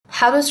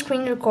How to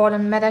screen record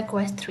on Meta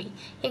Quest 3.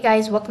 Hey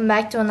guys, welcome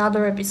back to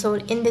another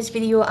episode. In this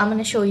video, I'm going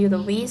to show you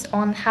the ways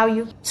on how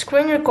you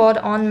screen record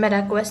on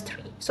Meta Quest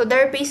 3. So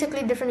there are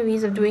basically different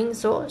ways of doing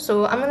so.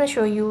 So I'm going to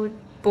show you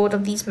both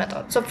of these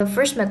methods. So for the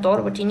first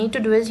method, what you need to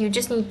do is you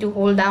just need to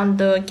hold down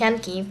the can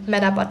key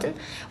Meta button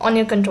on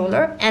your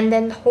controller and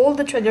then hold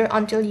the trigger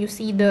until you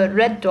see the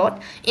red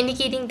dot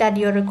indicating that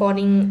you're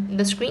recording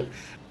the screen.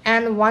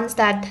 And once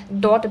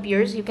that dot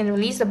appears, you can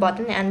release the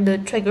button and the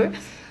trigger.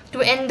 To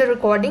end the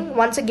recording,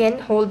 once again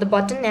hold the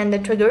button and the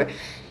trigger,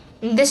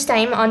 this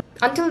time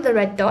until the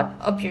red dot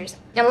appears.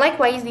 And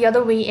likewise, the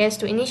other way is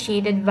to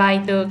initiate it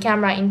via the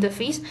camera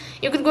interface.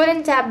 You could go ahead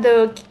and tap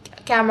the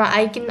camera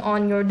icon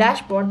on your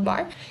dashboard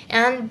bar,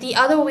 and the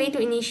other way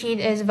to initiate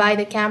is via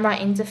the camera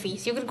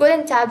interface. You could go ahead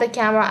and tap the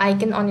camera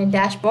icon on your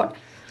dashboard.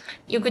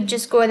 You could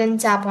just go ahead and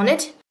tap on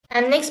it.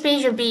 And next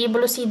page, you'll be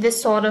able to see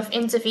this sort of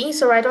interface.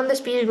 So right on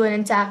this page, go ahead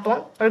and tap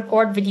on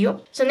record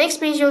video. So next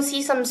page, you'll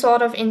see some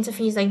sort of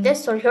interface like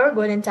this. So here, go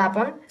ahead and tap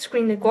on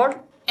screen record.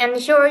 And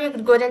here, you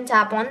could go ahead and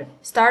tap on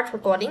start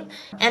recording.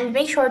 And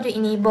make sure to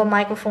enable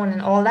microphone and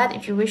all that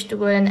if you wish to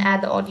go ahead and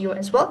add the audio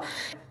as well.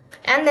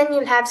 And then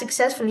you'll have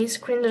successfully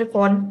screen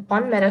record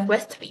on Meta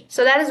Quest 3.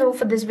 So that is all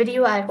for this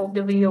video. I hope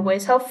the video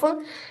was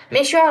helpful.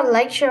 Make sure to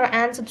like, share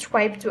and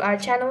subscribe to our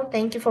channel.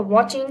 Thank you for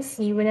watching.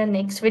 See you in the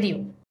next video.